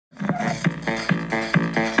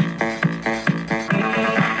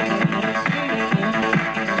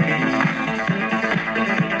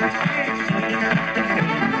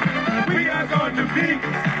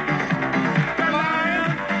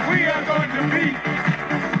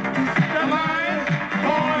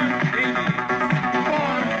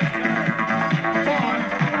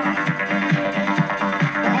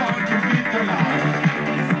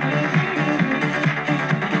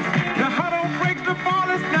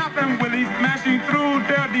and Willie smashing through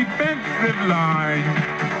their defensive line.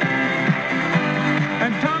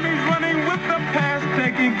 And Tommy's running with the pass,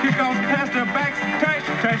 taking kickoffs past the backs,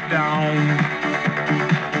 touchdown.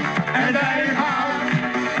 And that is how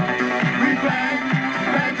we plan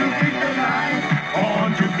to beat the line, on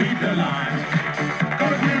to beat the line.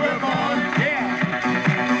 'Cause we were born,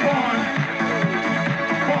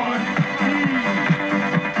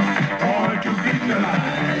 born to beat the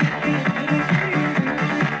line.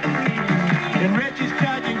 And Reggie's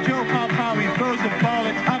charging Joe Paw, he throws the ball,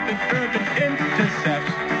 it's up and Irvin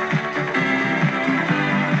intercepts.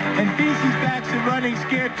 And BC's backs are running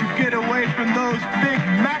scared to get away from those Big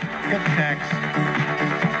Mac attacks.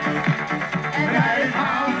 And that is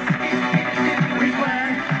how we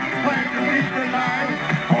plan to beat the line,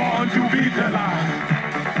 on to beat the line.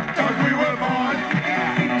 'Cause we were born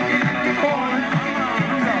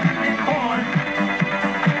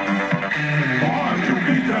to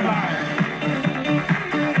beat the line.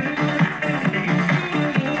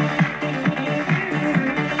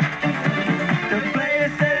 The player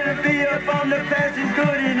said the field from the pass is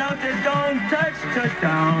good enough, just don't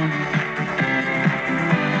touchdown.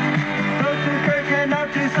 Those two Kirk and up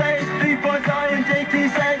to say 3 points all in JT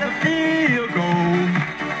says a field goal.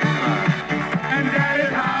 And that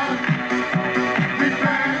is how we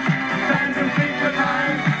plan to beat the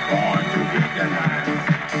line, on to beat the line.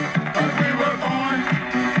 'Cause we were born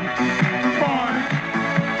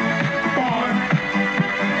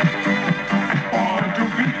to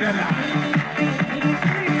beat the line.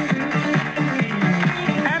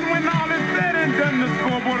 And when all is said and done, the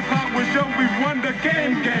scoreboard clock will show we've won the game.